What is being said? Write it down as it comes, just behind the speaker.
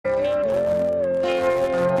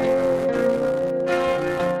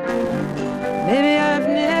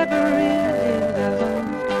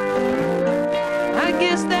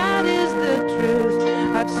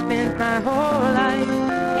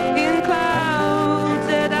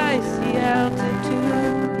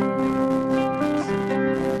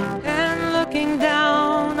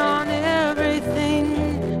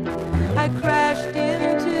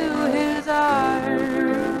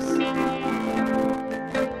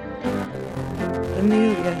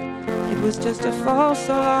Amelia, it was just a false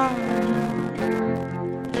alarm.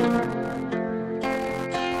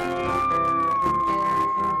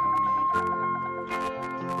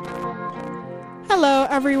 Hello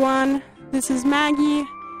everyone, this is Maggie.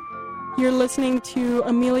 You're listening to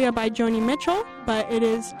Amelia by Joni Mitchell, but it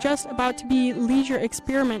is just about to be leisure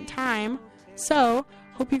experiment time. So,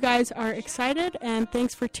 hope you guys are excited and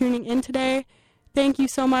thanks for tuning in today. Thank you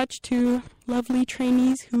so much to lovely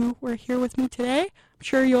trainees who were here with me today. I'm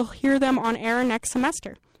sure you'll hear them on air next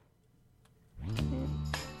semester.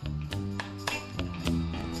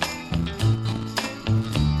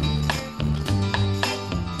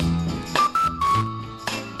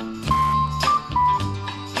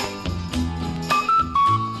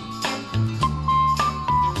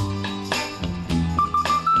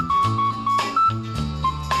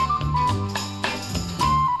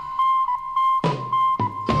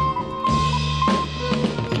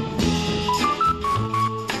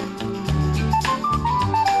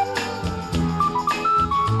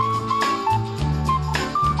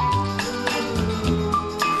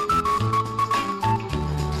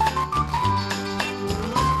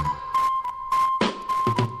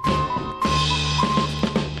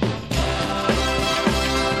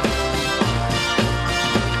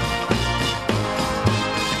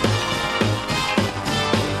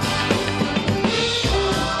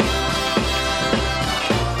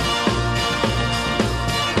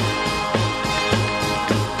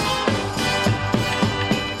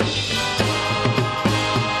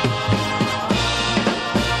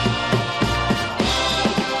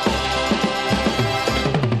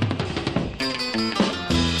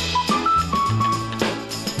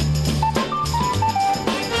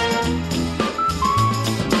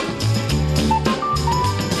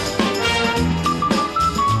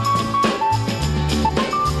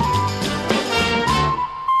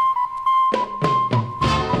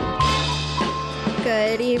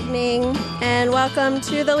 Welcome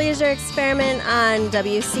to the Leisure Experiment on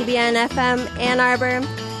WCBN FM Ann Arbor.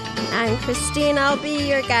 I'm Christine. I'll be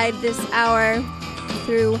your guide this hour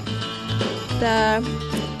through the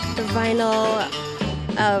vinyl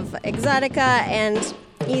of Exotica and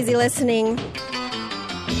easy listening.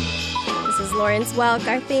 This is Lawrence Welk,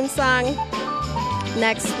 our theme song.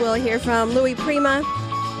 Next, we'll hear from Louis Prima.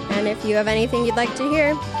 And if you have anything you'd like to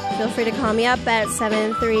hear, feel free to call me up at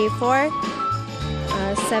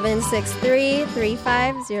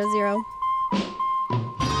 734-763-3500.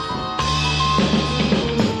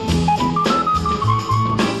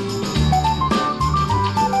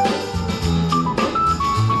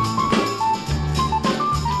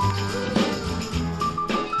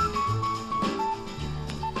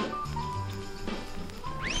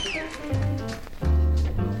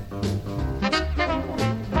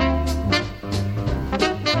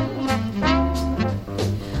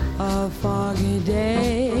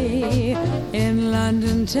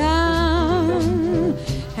 Town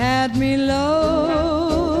had me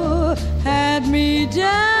low, had me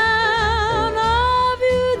down. I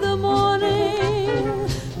viewed the morning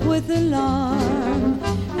with alarm,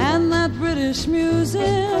 and that British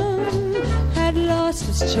museum had lost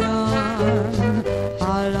its charm.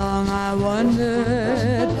 How long, I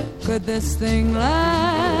wondered, could this thing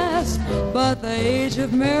last? But the age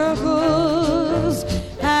of miracles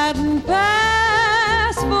hadn't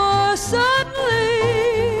passed, for suddenly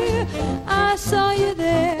I saw you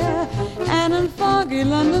there, and in foggy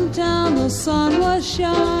London town the sun was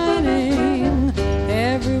shining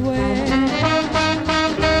everywhere.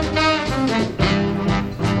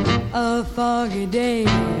 A foggy day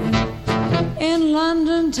in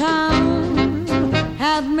London town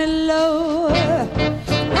had me low,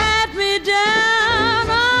 had me down.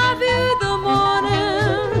 I viewed the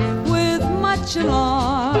morning with much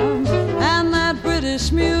alarm, and that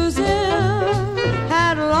British museum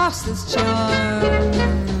had lost its charm.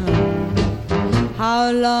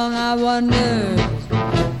 How long, I wondered,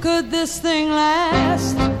 could this thing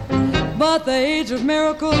last? But the age of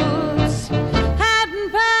miracles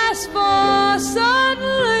hadn't passed, for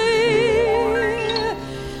suddenly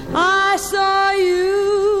I saw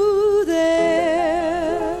you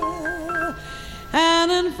there,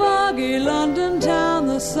 and in foggy London town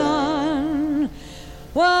the sun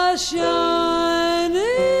was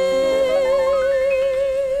shining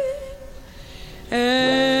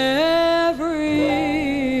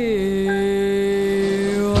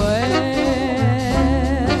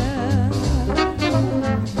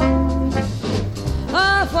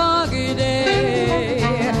A foggy day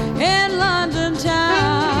in London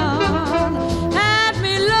town had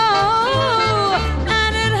me low,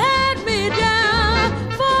 and it had me down,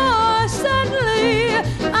 for suddenly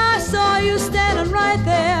I saw you standing right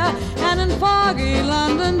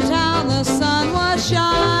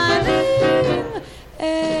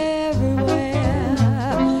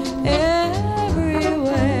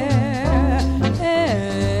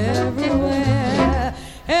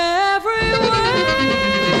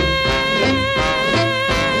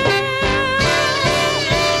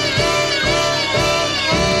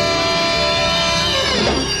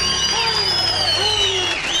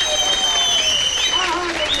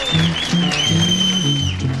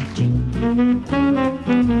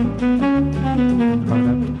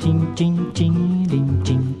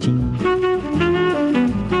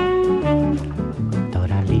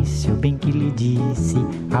Doralice, o bem que lhe disse,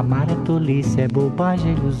 amar é tolice, é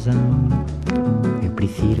bobagem, é ilusão. Eu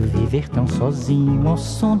prefiro viver tão sozinho ao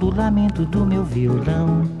som do lamento do meu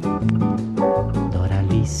violão.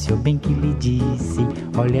 Doralice, o bem que lhe disse,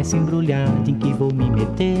 olha essa embrulhada em que vou me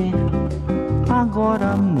meter.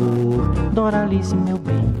 Agora, amor, Doralice, meu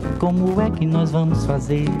bem, como é que nós vamos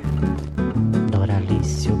fazer?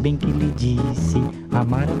 Doralice, o bem que lhe disse,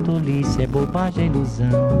 amar é tolice, é bobagem, é ilusão.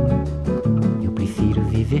 Eu prefiro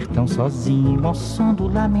viver tão sozinho ao som do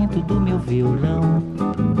lamento do meu violão.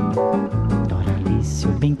 Doralice,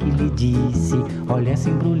 o bem que lhe disse, olha essa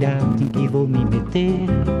embrulhada em que vou me meter.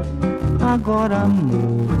 Agora,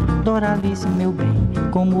 amor, Doralice, meu bem,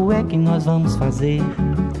 como é que nós vamos fazer?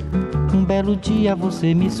 Um belo dia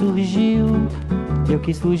você me surgiu, eu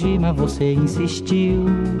quis fugir, mas você insistiu.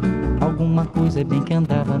 Alguma coisa bem que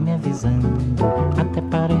andava me avisando, até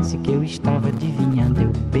parece que eu estava adivinhando.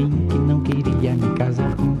 Eu bem que não queria me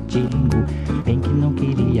casar contigo, bem que não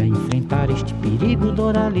queria enfrentar este perigo,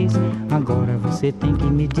 Doralice. Agora você tem que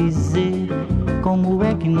me dizer, como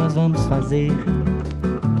é que nós vamos fazer?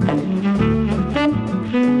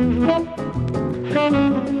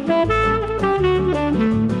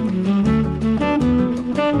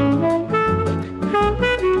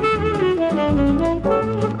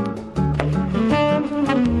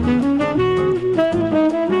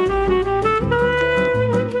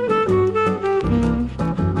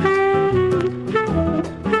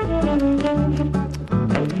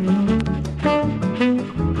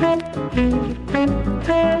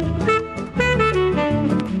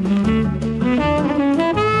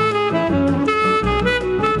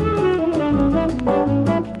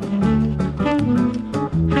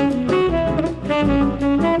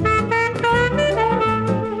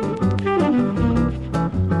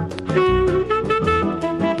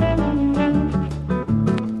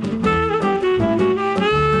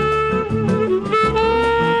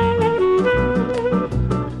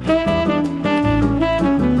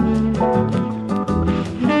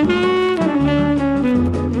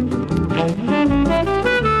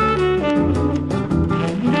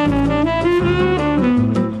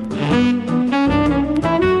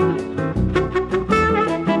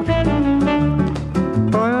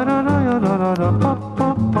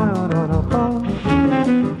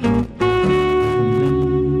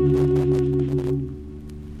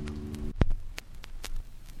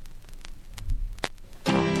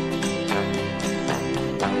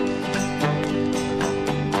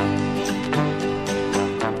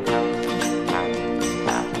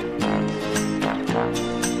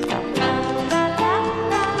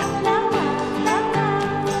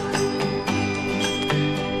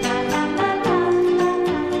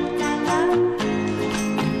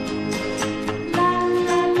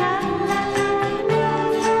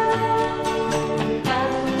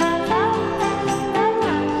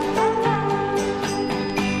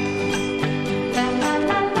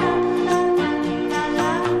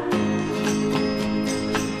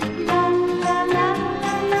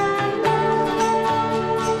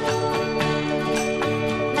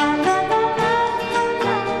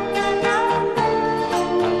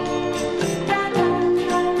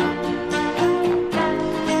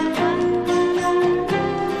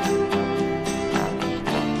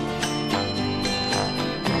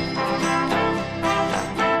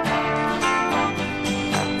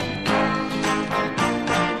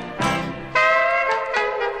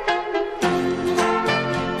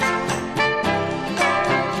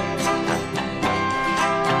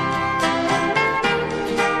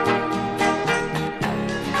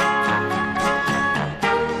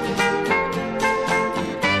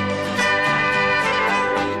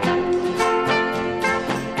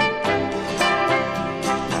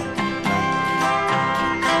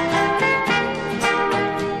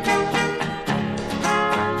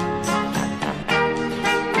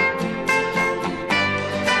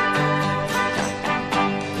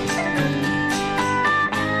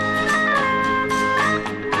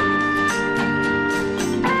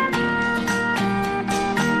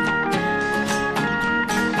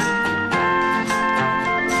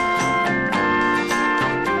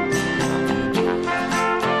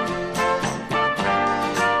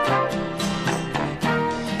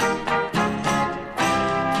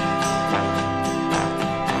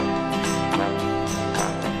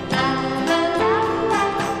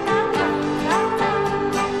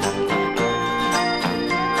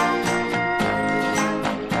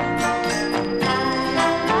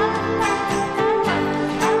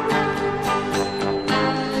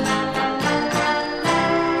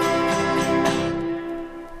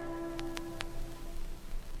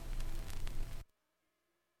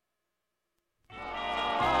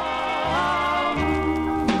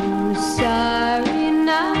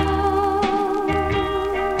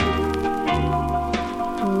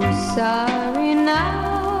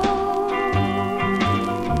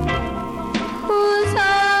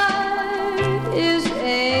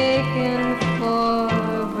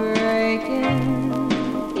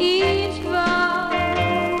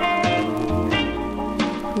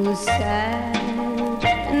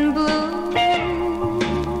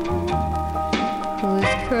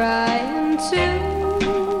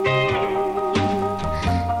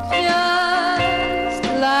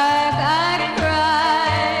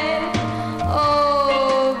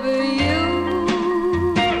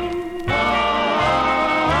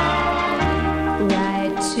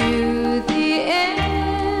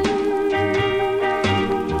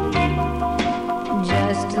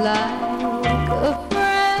 like a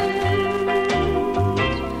friend.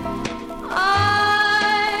 I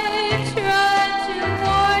tried to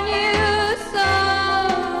warn you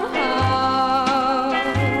somehow.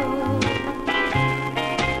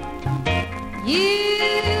 You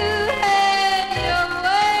had your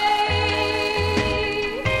way,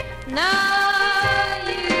 now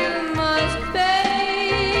you must pay.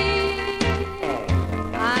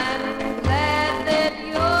 I'm glad that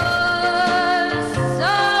you're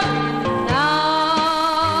sorry now.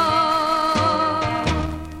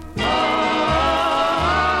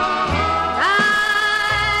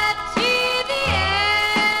 Right to the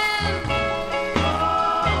end,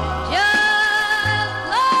 just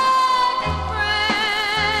like a friend.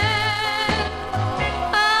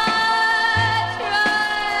 I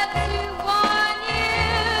tried to warn you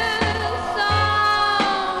somehow.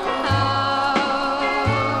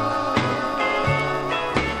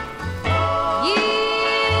 You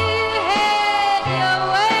had your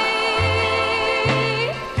way,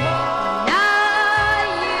 now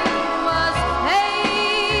you must pay.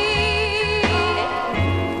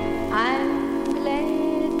 I'm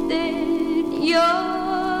glad that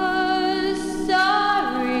you're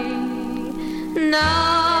sorry now.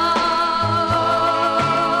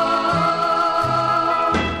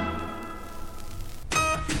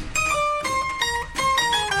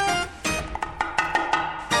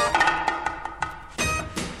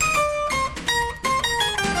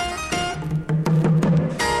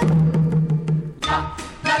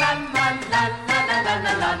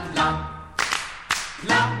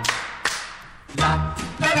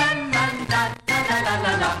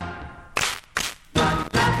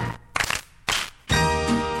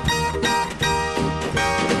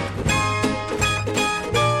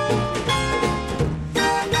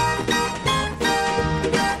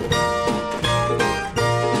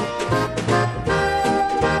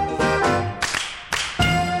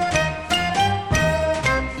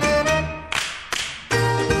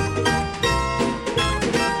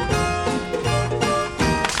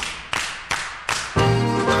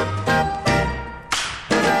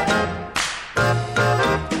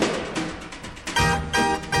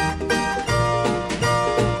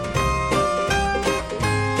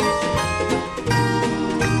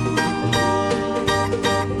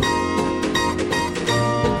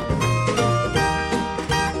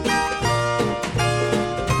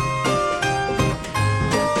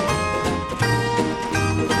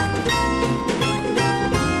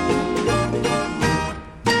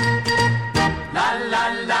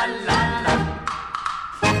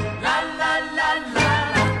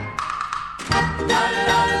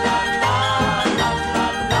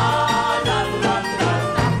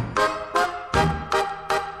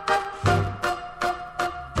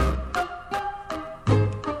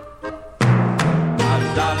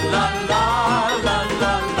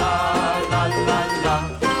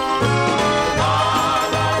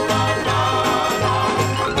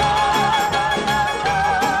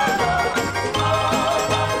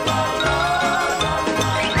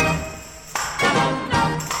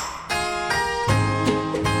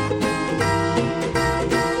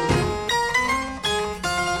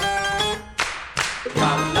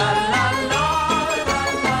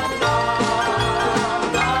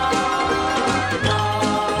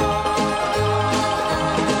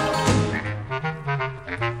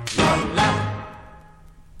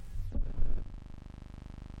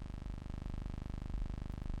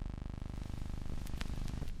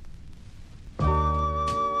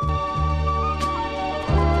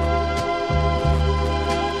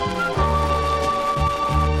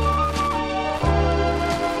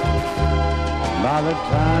 By the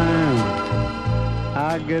time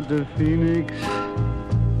I get to Phoenix,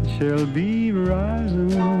 she'll be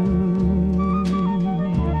rising.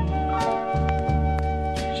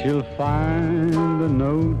 She'll find the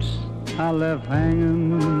notes I left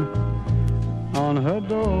hanging on her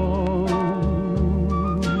door.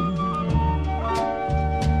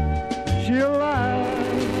 She'll laugh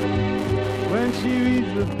when she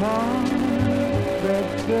reads the part that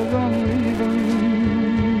says I'm leaving.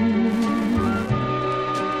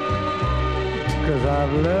 'Cause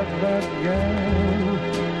I've left that gal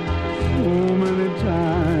so many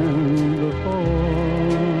times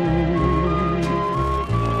before.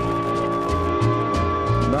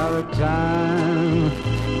 By the time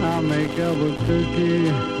I make Albuquerque,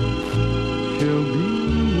 she'll be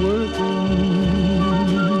working.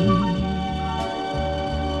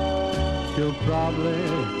 She'll probably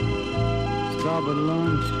stop at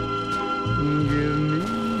lunch and give me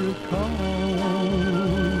a call.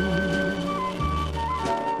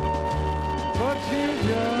 But she'll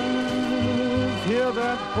just hear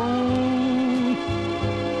that phone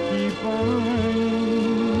keep on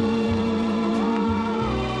ringing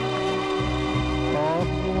off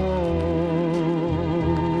the wall.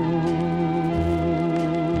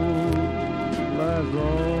 That's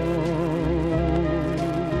all.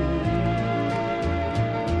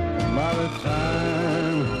 By the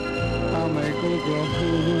time I make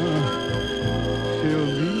Oklahoma,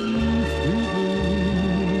 she'll be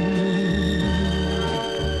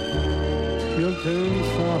turn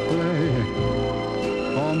softly,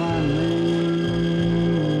 call my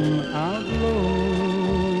name out low,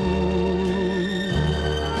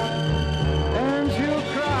 and she'll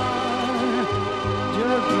cry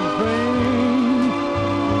just the same,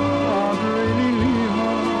 I'd really leave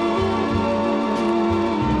her.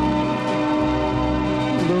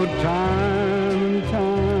 Though time and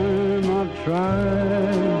time I've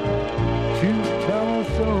tried to tell her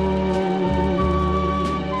so,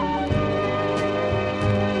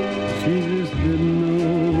 she just didn't know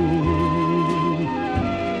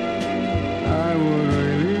I would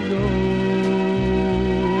really go.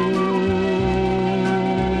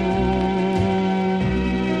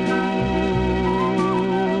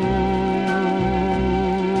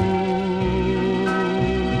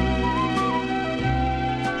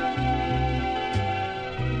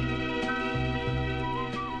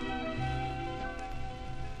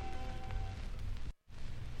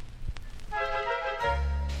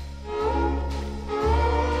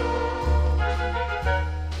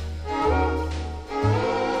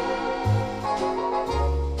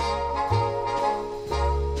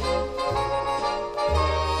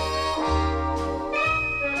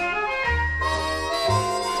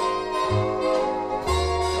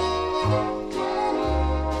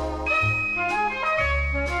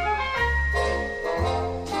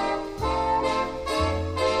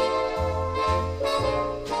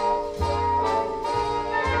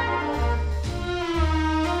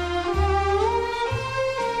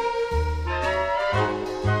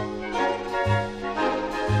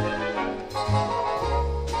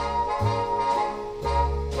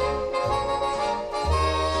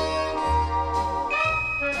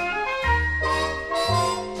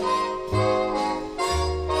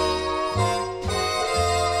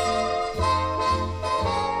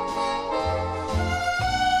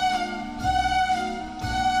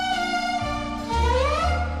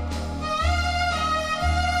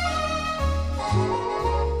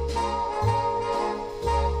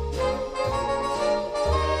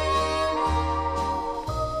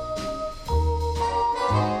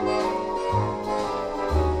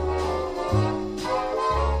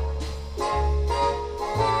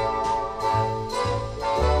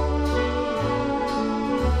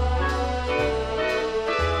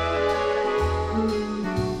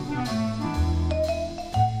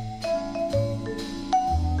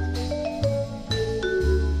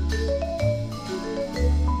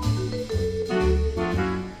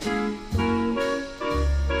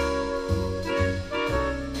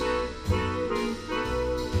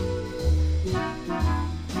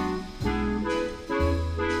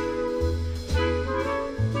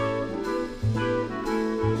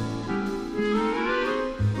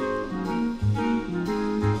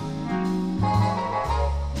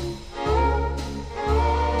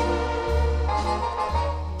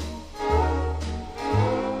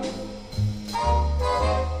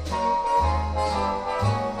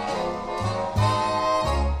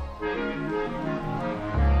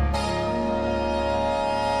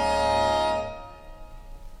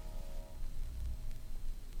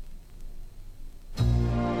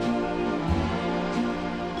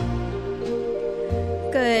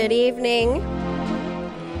 Good evening.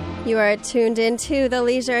 You are tuned into the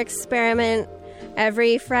Leisure Experiment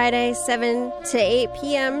every Friday, 7 to 8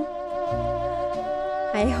 p.m.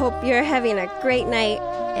 I hope you're having a great night,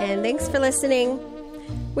 and thanks for listening.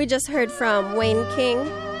 We just heard from Wayne King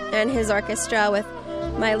and his orchestra with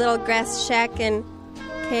My Little Grass Shack and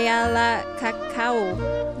Kealakakau.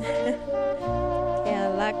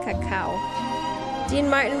 Kealakakau. Dean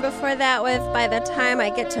Martin before that with By the Time I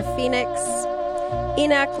Get to Phoenix.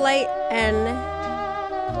 Enoch Light and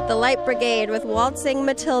the Light Brigade with Waltzing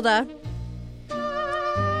Matilda.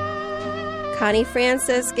 Connie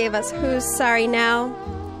Francis gave us Who's Sorry Now?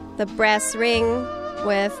 The Brass Ring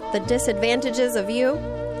with The Disadvantages of You.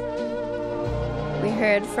 We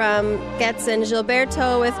heard from Getz and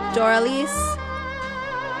Gilberto with Doralice.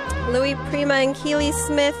 Louis Prima and Keely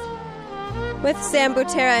Smith with Sam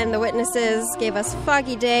Butera and the Witnesses gave us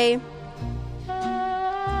Foggy Day.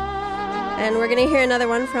 And we're going to hear another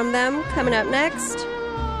one from them coming up next.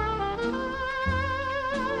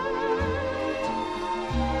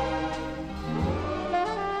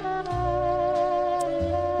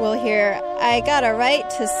 we'll hear I Got a Right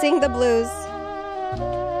to Sing the Blues.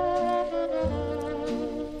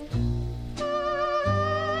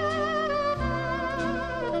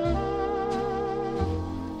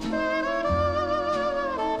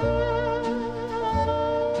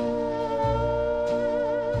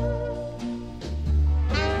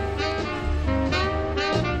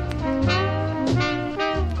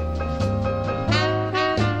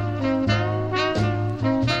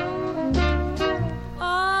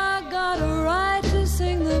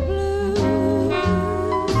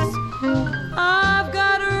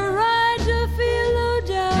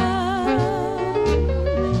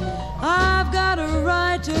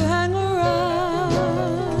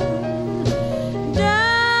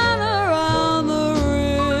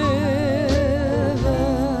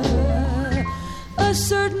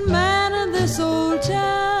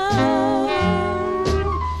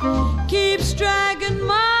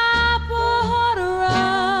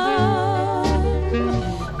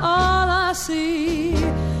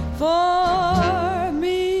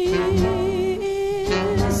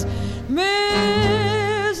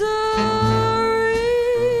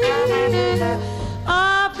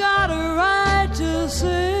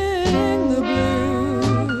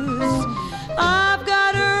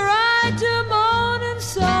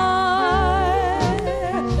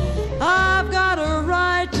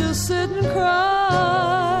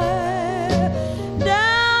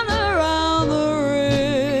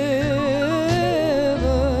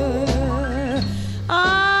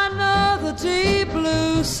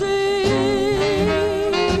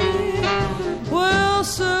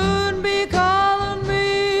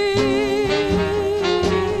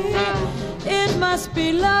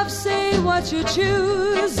 You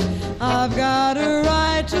choose. I've got a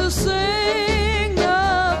right to sing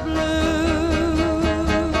the blues.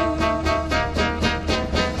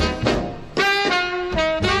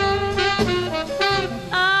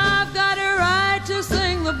 I've got a right to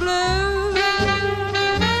sing the blues.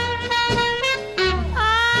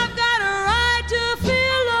 I've got a right to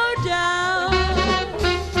feel low down.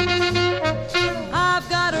 I've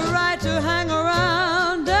got a right to hang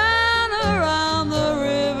around down around the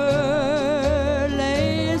river.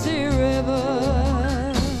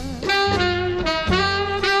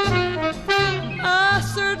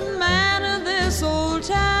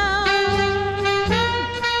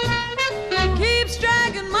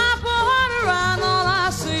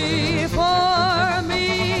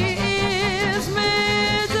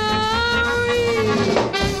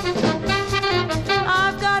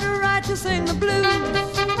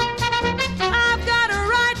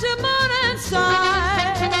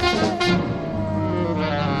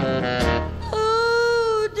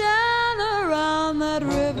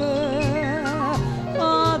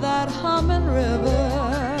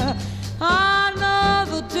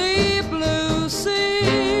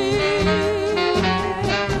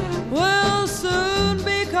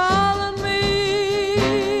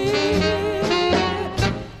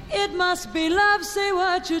 Be love, say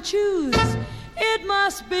what you choose. It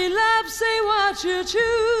must be love, say what you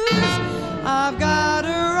choose. I've got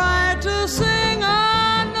a right to sing.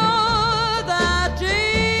 I know that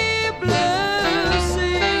deep blue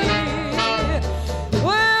sea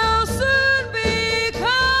will soon be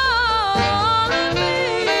calling me.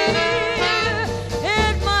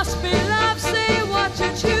 It must be love, say what you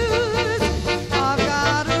choose. I've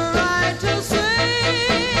got a right to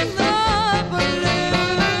sing the blues.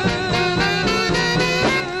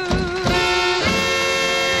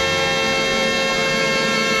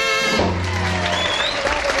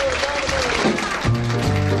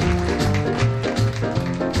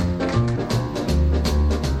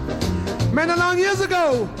 Many long years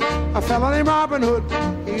ago, a fellow named Robin Hood,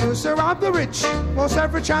 he used to rob the rich most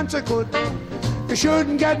every chance he could. You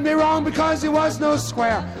shouldn't get me wrong because he was no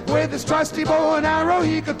square. With his trusty bow and arrow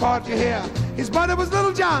he could part you here. His brother was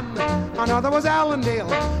Little John, another was Allendale,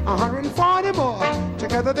 140 more,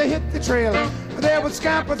 together they hit the trail. They would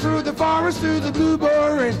scamper through the forest, through the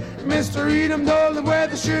bluebird inn. Mr. Edom told them where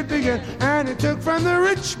they should begin, and he took from the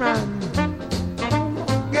rich man,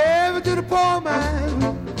 gave it to the poor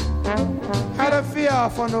man. Had a fear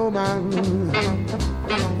for no man,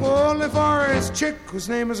 only for his chick whose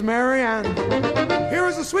name is Marianne. Here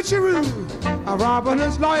is a switcheroo, a Robin and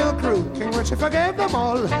his loyal crew. King Richard forgave them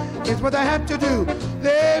all, it's what they had to do.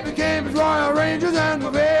 They became his royal rangers and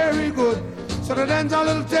were very good. So that ends our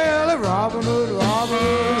little tale of Robin Hood, Robin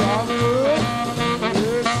Hood, Robin Hood.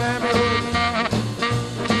 Here's Sammy Hood,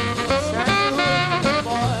 Sammy Hood,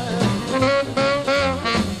 boy.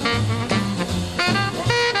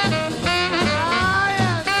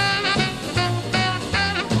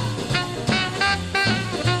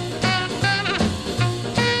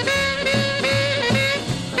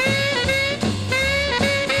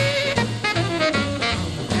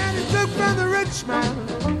 rich man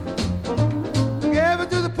gave it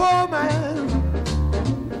to the poor man.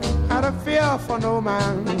 Had a fear for no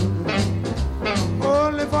man,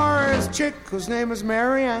 only for his chick whose name is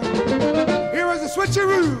Marianne. Here was a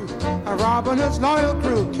switcheroo, a Robin Hood's loyal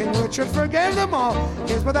crew. King Richard forgave them all,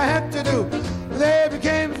 here's what they had to do. They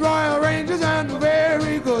became Royal Rangers and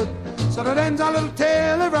very good. So that ends our little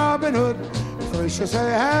tale of Robin Hood. First you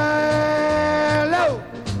say hello,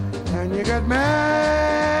 and you get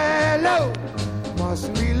mellow.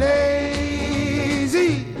 Mustn't be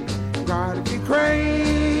lazy, gotta be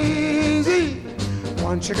crazy.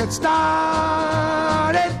 Once you get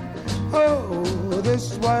started, oh,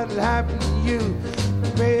 this is what'll happen to you.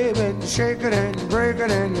 Baby, you shake it and you break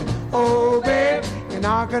it and you, oh, babe, you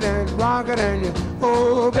knock it and rock it and you,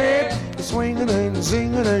 oh, babe, you swing it and you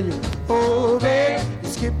sing it and you, oh, babe, you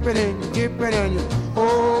skip it and you dip it and you,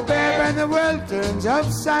 oh, babe, and the world turns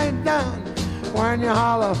upside down when you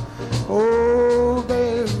holler, oh,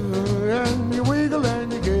 babe, and you wiggle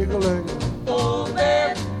and you giggle and you, oh,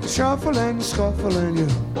 babe, you shuffle and you scuffle and you,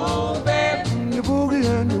 oh, babe, you boogie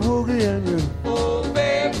and you woogie and you, oh,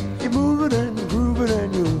 babe, you move it and you groove it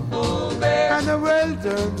and you, oh, babe, and the world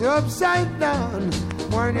turns upside down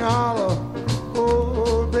when you holler,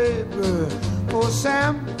 oh, baby, oh,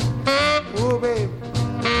 Sam, oh, babe,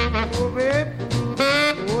 oh, babe,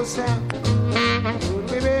 oh, Sam, oh,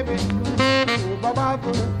 baby, oh, Baba,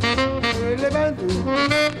 really bandu,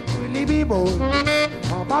 really be-boy,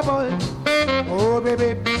 oh, Baba, oh,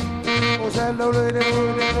 baby, oh, Sam, oh,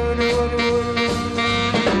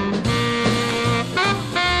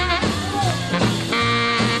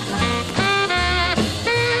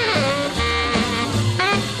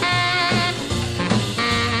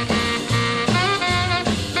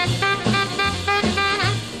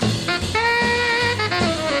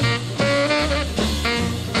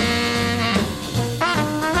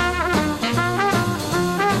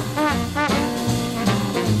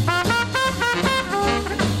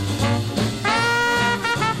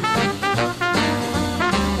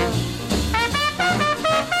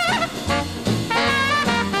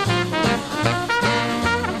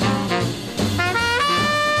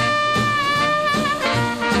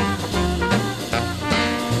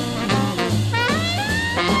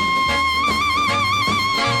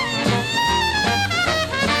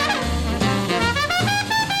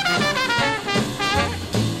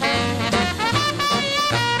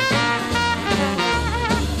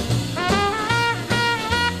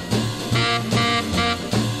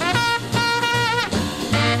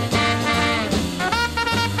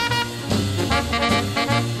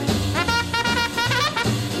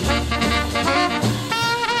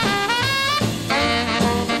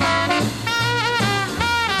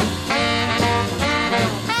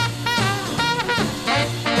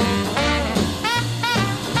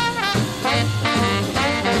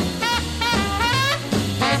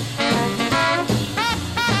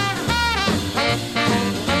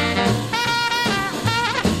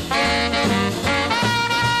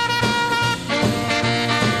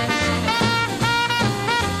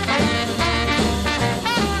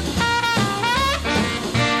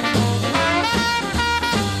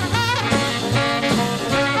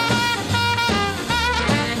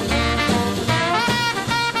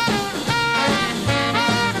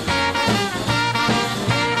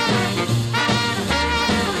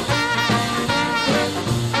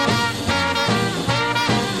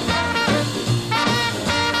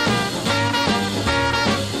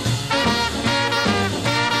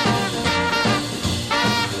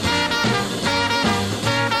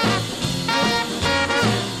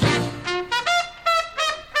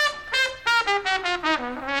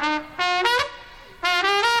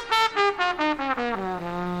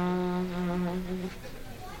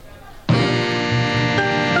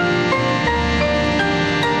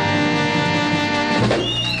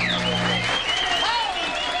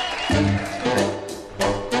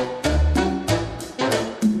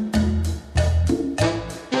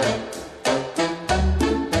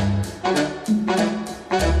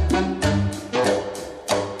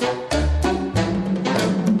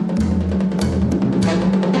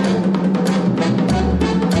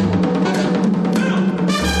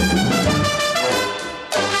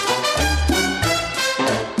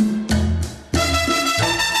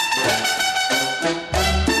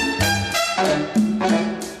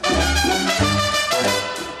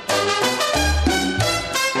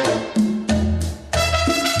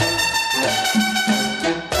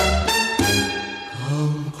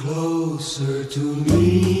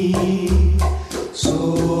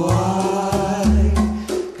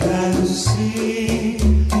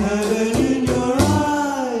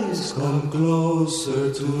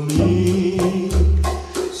 closer to me. deep,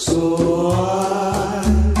 so I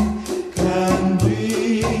can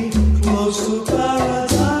be close to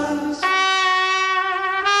paradise.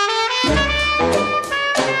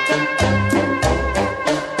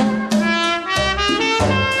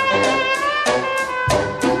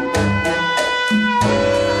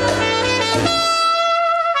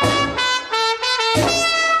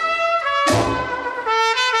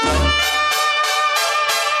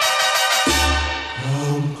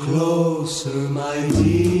 Closer, my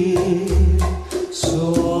dear,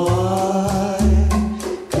 so I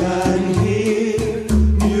can hear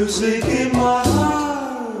music in my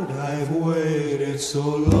heart. I've waited so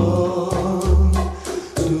long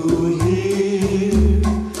to hear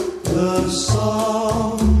the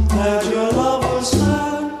song that your lovers had.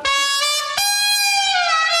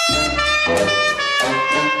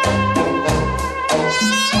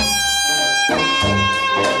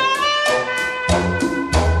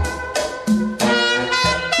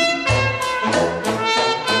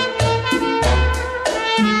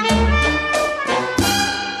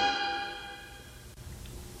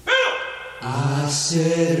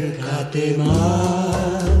 Acércate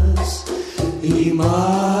más y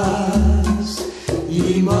más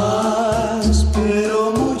y más,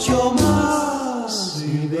 pero mucho más,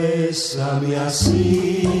 y bésame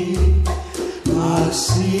así,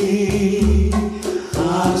 así,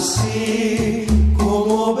 así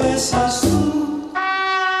como besas tú.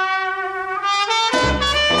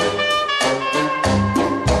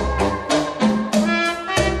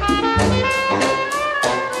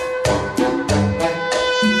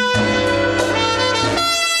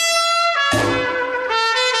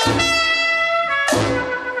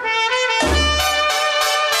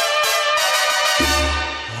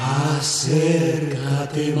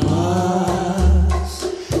 Acércate más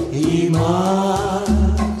y más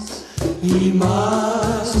y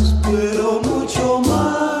más, pero mucho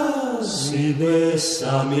más, y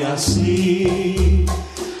bésame así,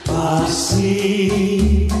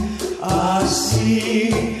 así,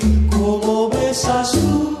 así como besas tú.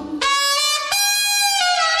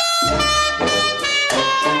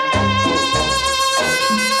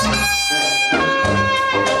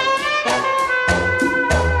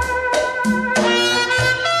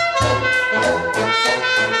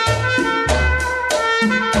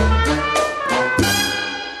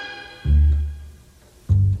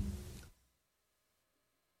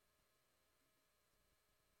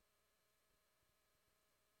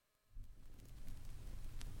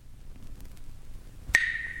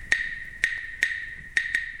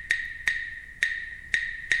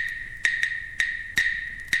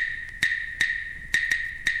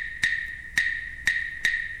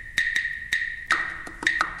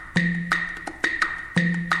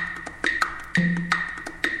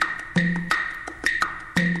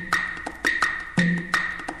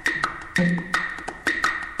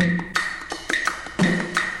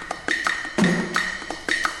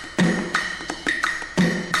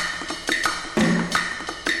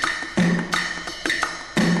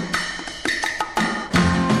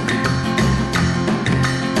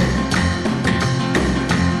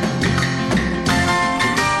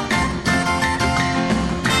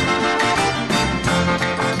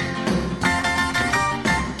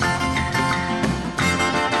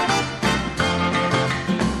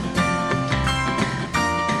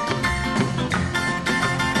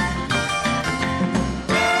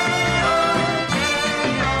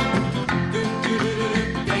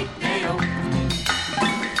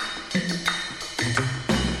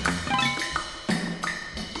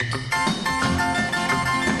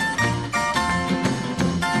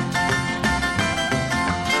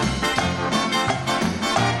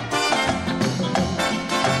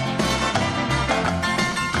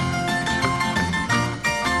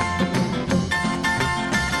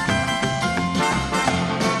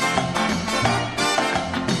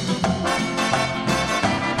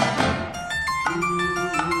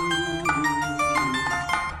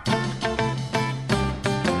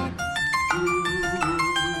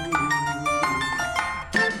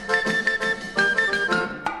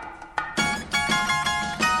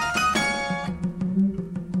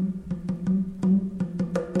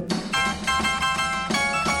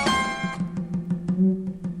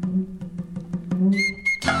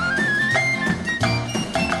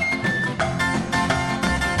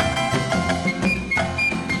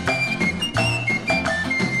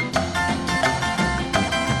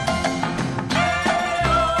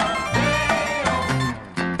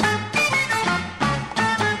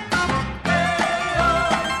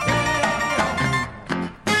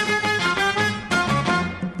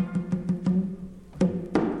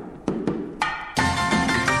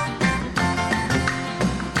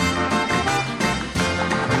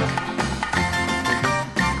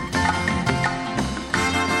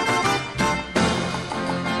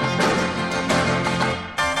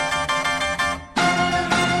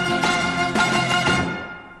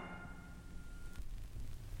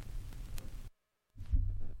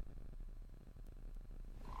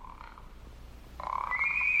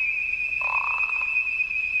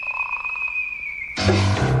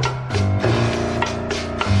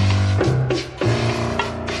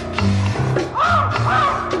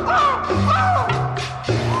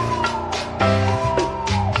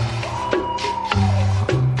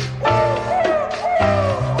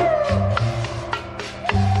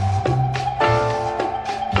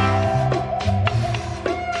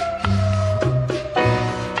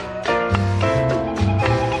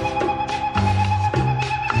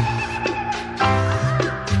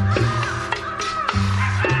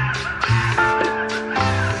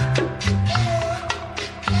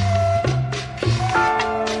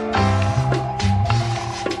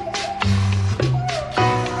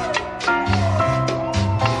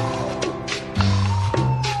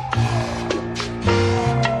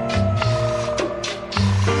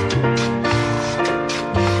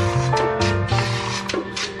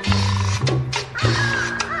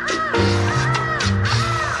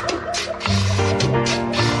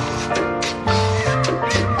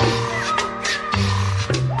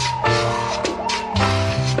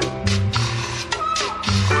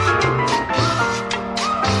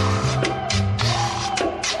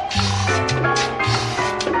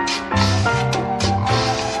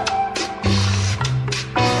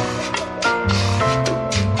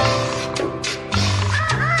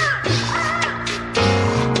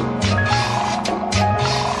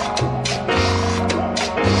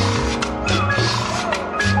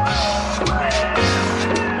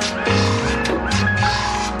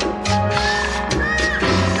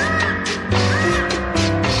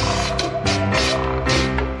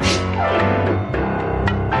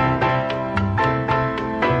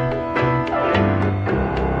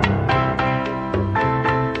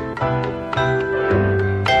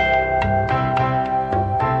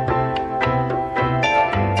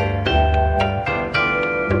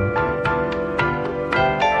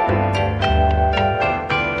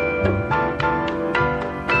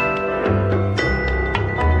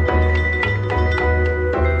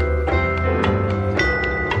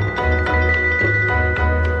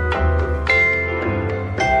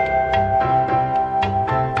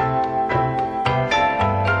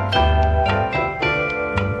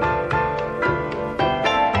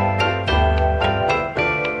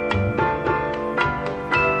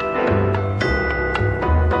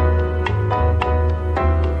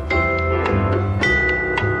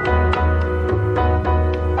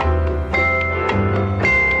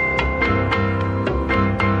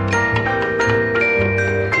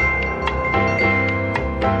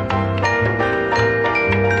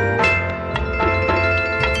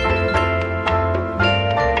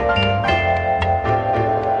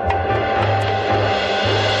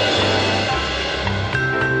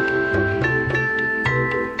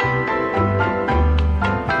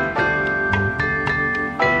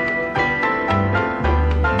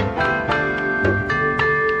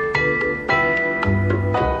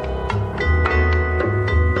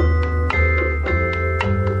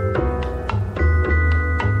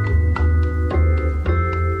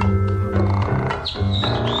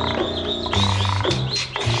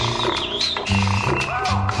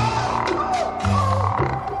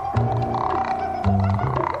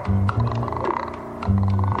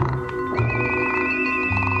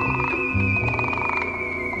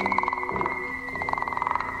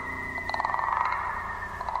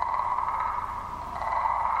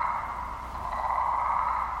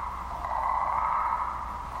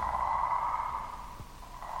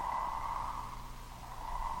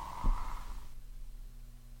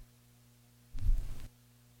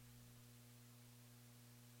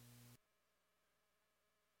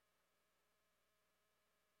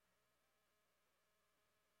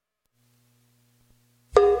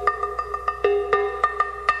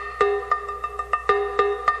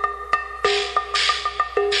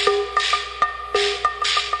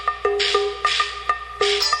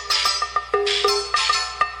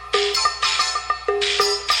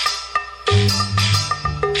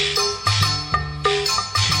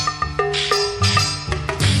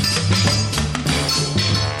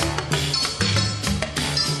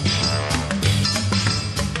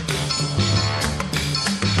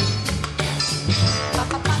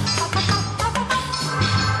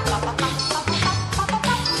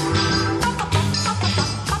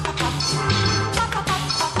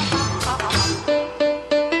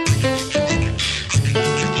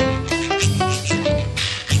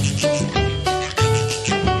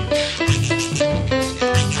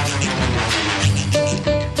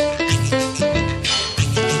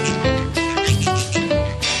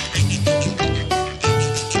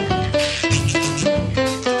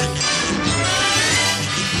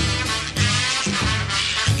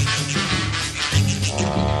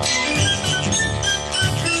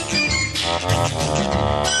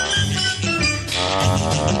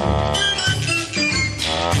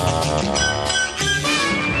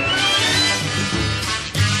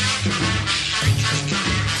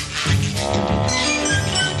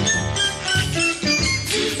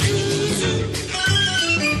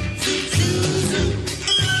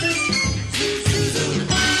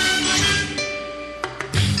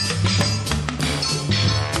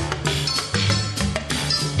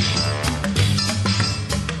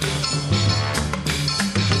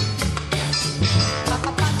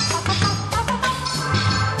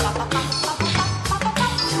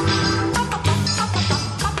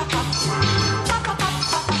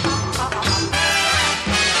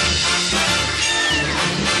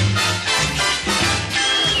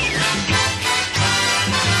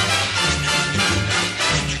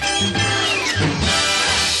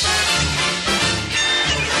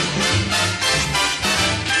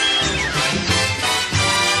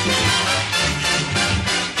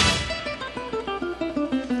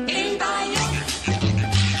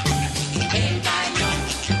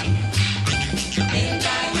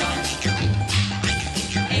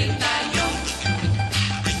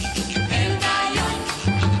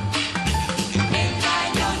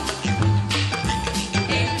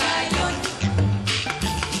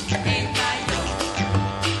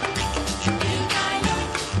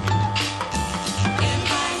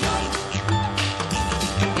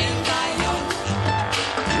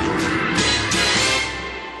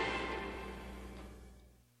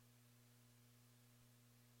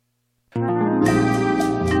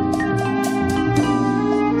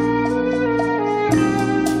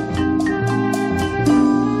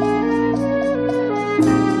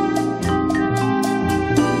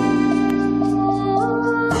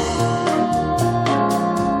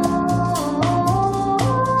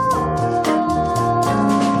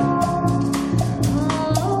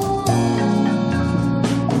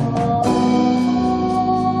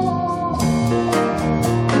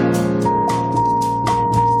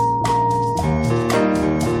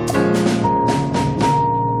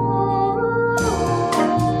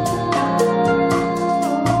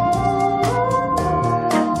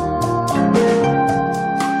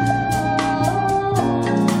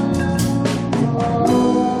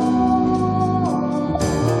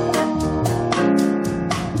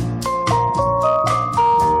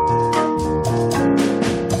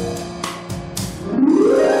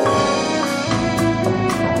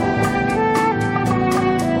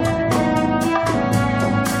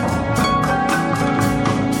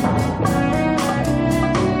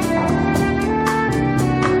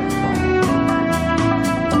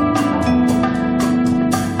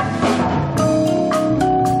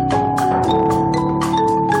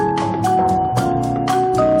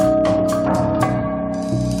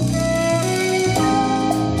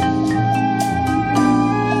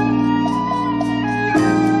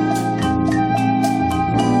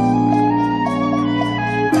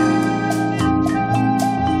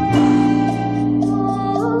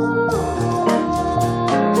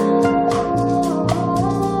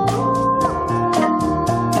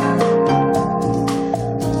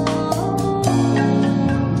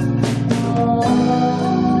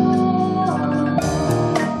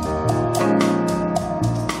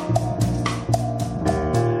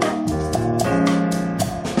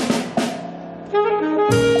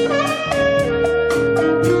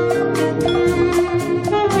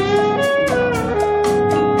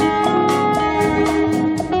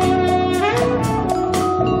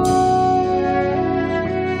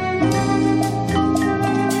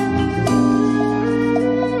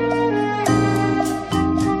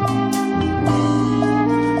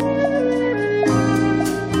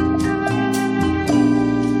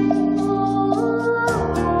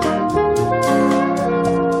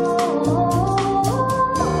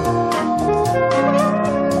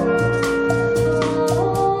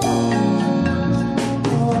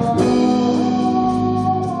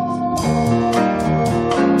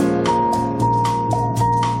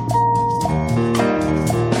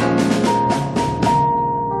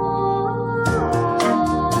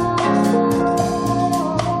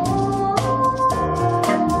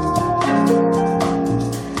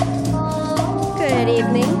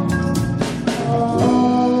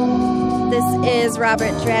 This is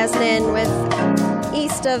Robert Drasnin with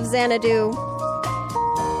East of Xanadu.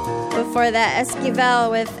 Before that, Esquivel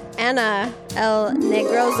with Ana El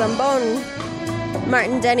Negro Zumbón.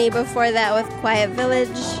 Martin Denny before that with Quiet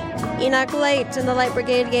Village. Enoch Light and the Light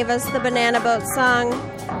Brigade gave us the Banana Boat song.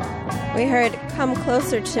 We heard Come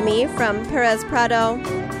Closer to Me from Perez Prado.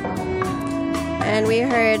 And we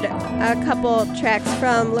heard a couple tracks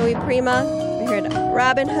from Louis Prima. We heard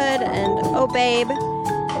Robin Hood and Oh Babe.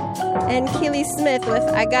 And Keely Smith with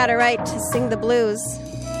I Got a Right to Sing the Blues.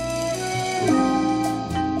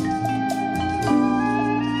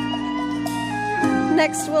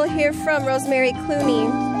 Next we'll hear from Rosemary Clooney.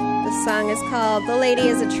 The song is called The Lady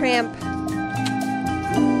is a Tramp.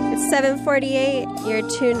 It's 7:48. You're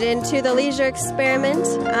tuned into the Leisure Experiment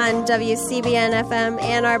on WCBN FM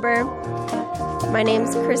Ann Arbor. My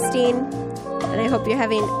name's Christine, and I hope you're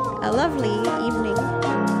having a lovely evening.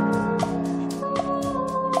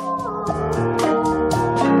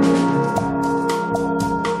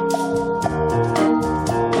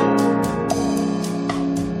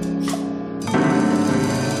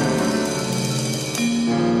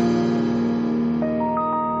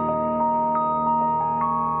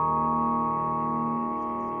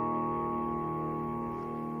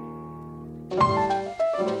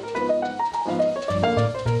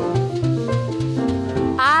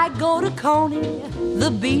 Connie,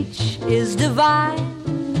 the beach is divine.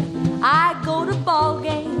 I go to ball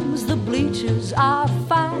games, the bleachers are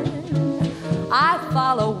fine. I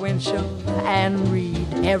follow Winchell and read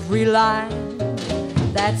every line.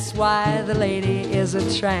 That's why the lady is a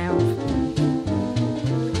tramp.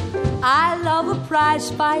 I love a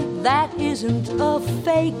prize fight that isn't a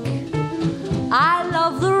fake. I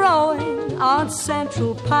love the rowing on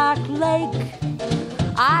Central Park Lake.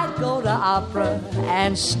 I go to opera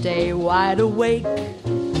and stay wide awake.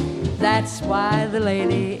 That's why the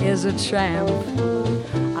lady is a tramp.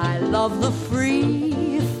 I love the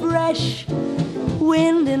free, fresh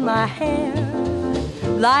wind in my hair.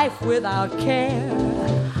 Life without care.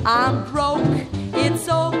 I'm broke, it's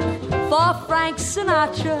oak. For Frank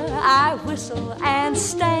Sinatra, I whistle and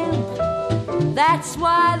stamp. That's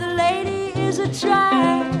why the lady is a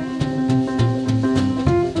tramp.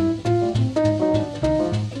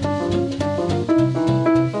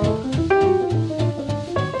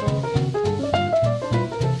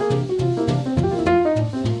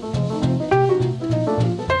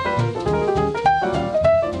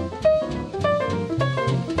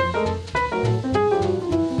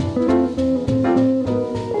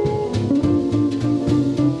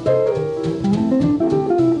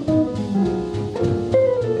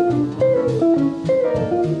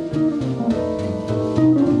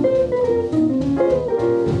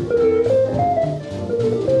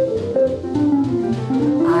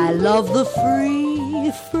 Love the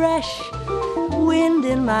free, fresh wind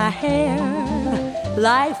in my hair.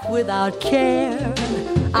 Life without care.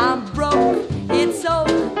 I'm broke, it's oak.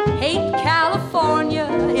 Hate California,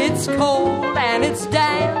 it's cold and it's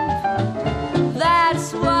damp.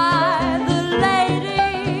 That's why the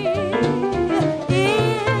lady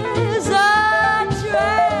is a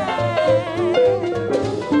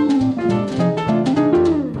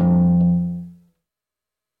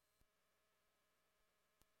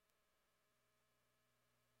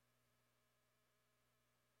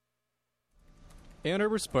Ann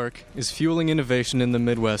Arbor Spark is fueling innovation in the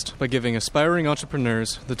Midwest by giving aspiring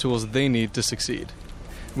entrepreneurs the tools they need to succeed.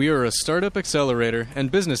 We are a startup accelerator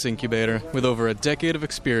and business incubator with over a decade of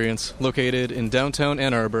experience located in downtown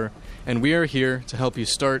Ann Arbor, and we are here to help you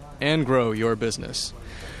start and grow your business.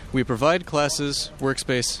 We provide classes,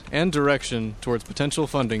 workspace, and direction towards potential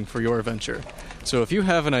funding for your venture. So if you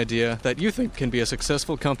have an idea that you think can be a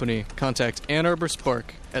successful company, contact Ann Arbor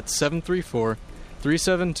Spark at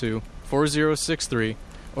 734-372-4063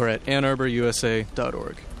 or at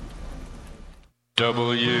annarborusa.org.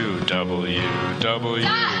 www.wcbn.org.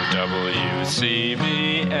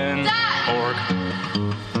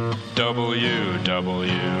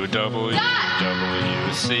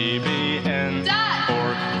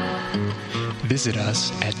 www.wcbn.org. Visit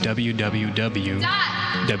us at www.wcbn.org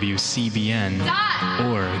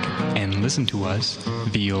and listen to us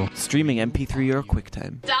via streaming MP3 or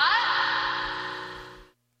QuickTime.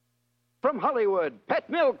 From Hollywood, Pet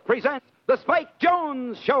Milk presents The Spike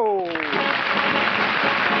Jones Show.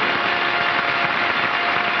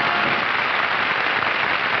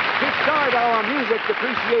 To start our Music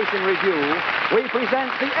Appreciation Review, we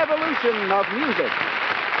present the evolution of music.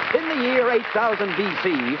 In the year 8000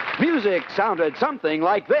 BC, music sounded something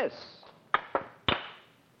like this.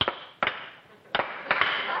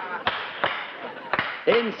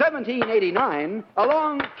 In 1789,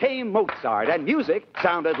 along came Mozart, and music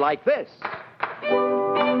sounded like this.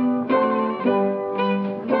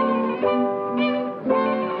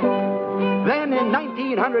 Then in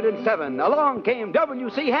 1907, along came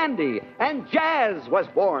W.C. Handy, and jazz was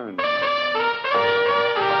born.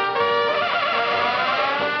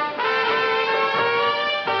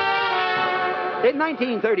 In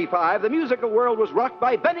 1935, the musical world was rocked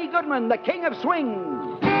by Benny Goodman, the king of swing.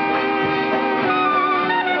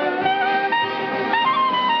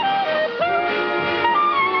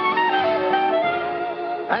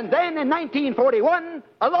 And then in 1941,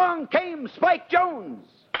 along came Spike Jones.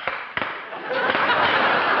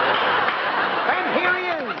 And here he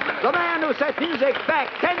is, the man who set music back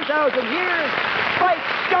 10,000 years, Spike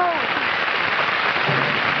Jones.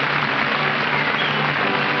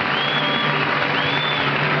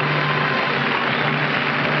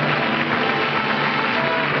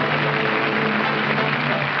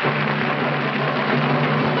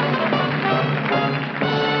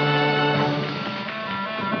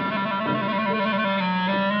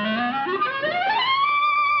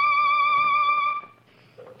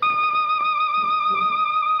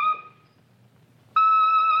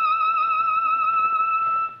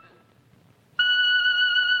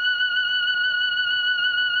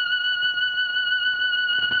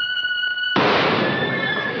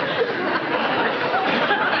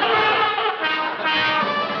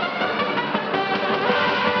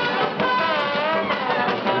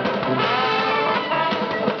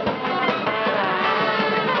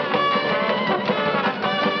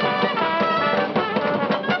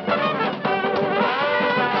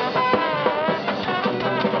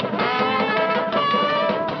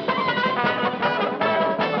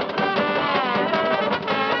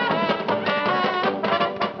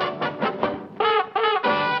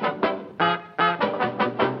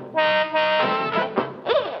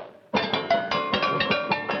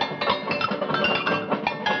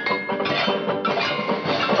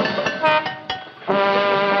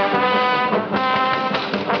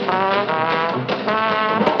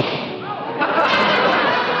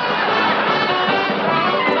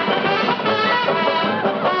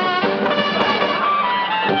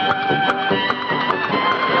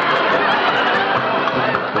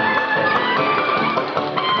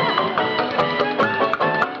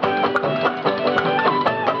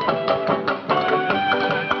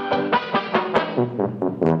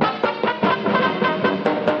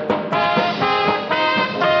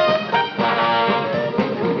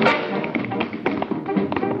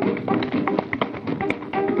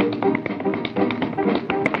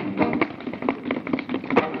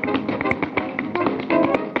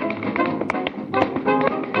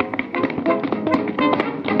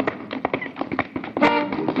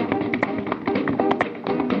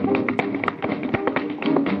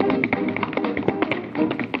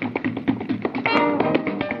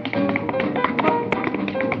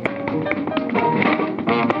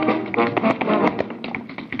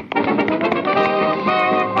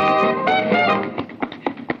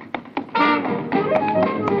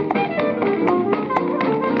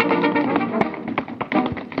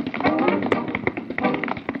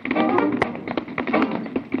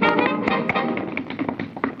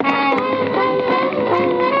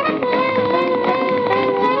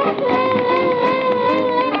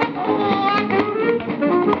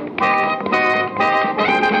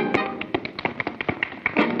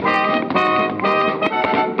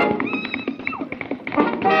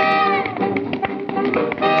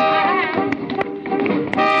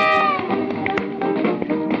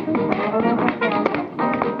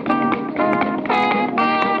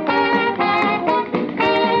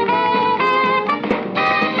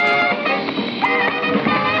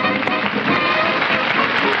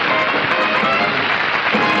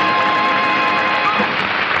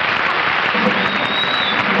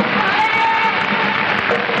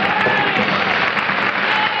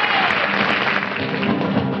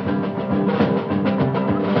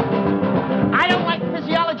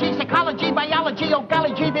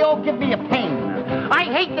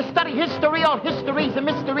 History's a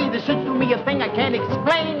mystery, the shit's to me a thing I can't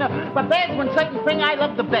explain. But there's one certain thing I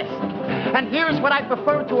love the best. And here's what I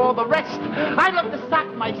prefer to all the rest. I love to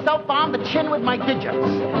sock myself on the chin with my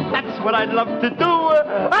digits. That's what I love to do.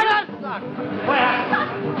 I love to sock.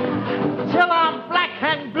 Till I'm black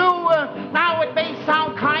and blue. Now it may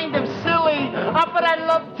sound kind of silly, but I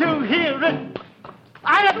love to hear it.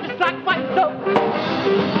 I love to sock myself.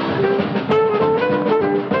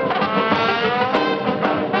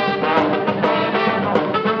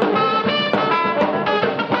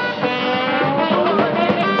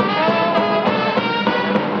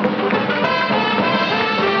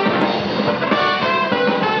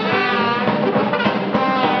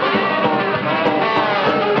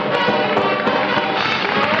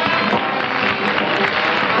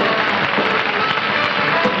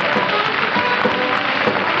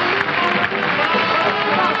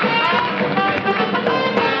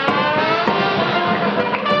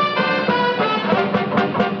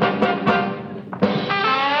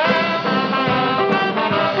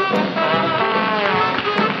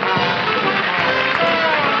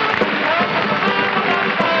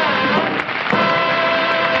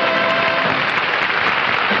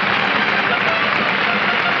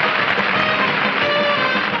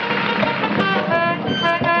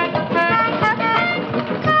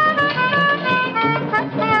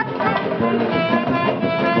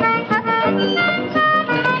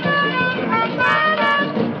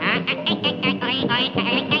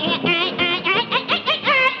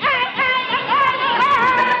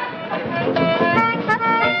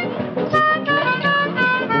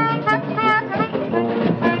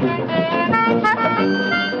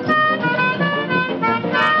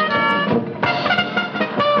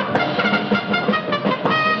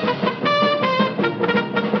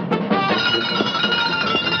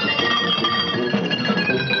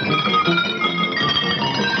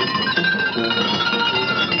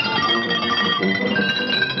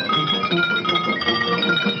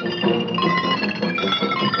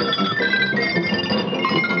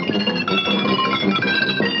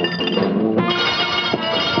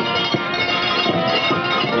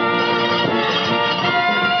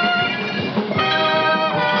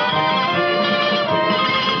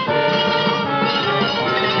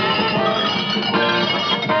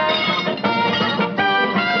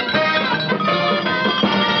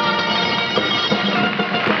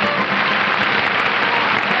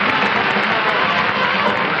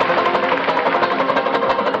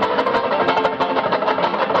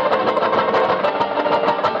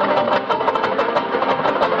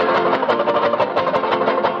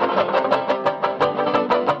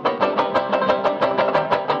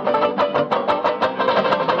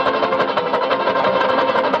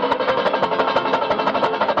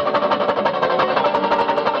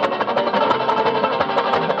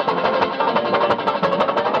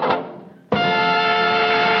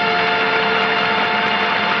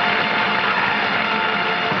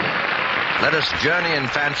 first journey in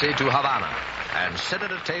fancy to Havana and sit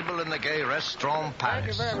at a table in the gay restaurant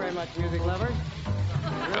Paris. Thank you very, very much, music lovers.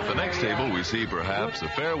 At the next table, we see perhaps a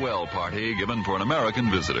farewell party given for an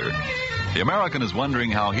American visitor. The American is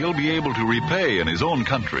wondering how he'll be able to repay in his own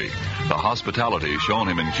country the hospitality shown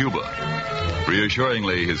him in Cuba.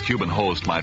 Reassuringly, his Cuban host might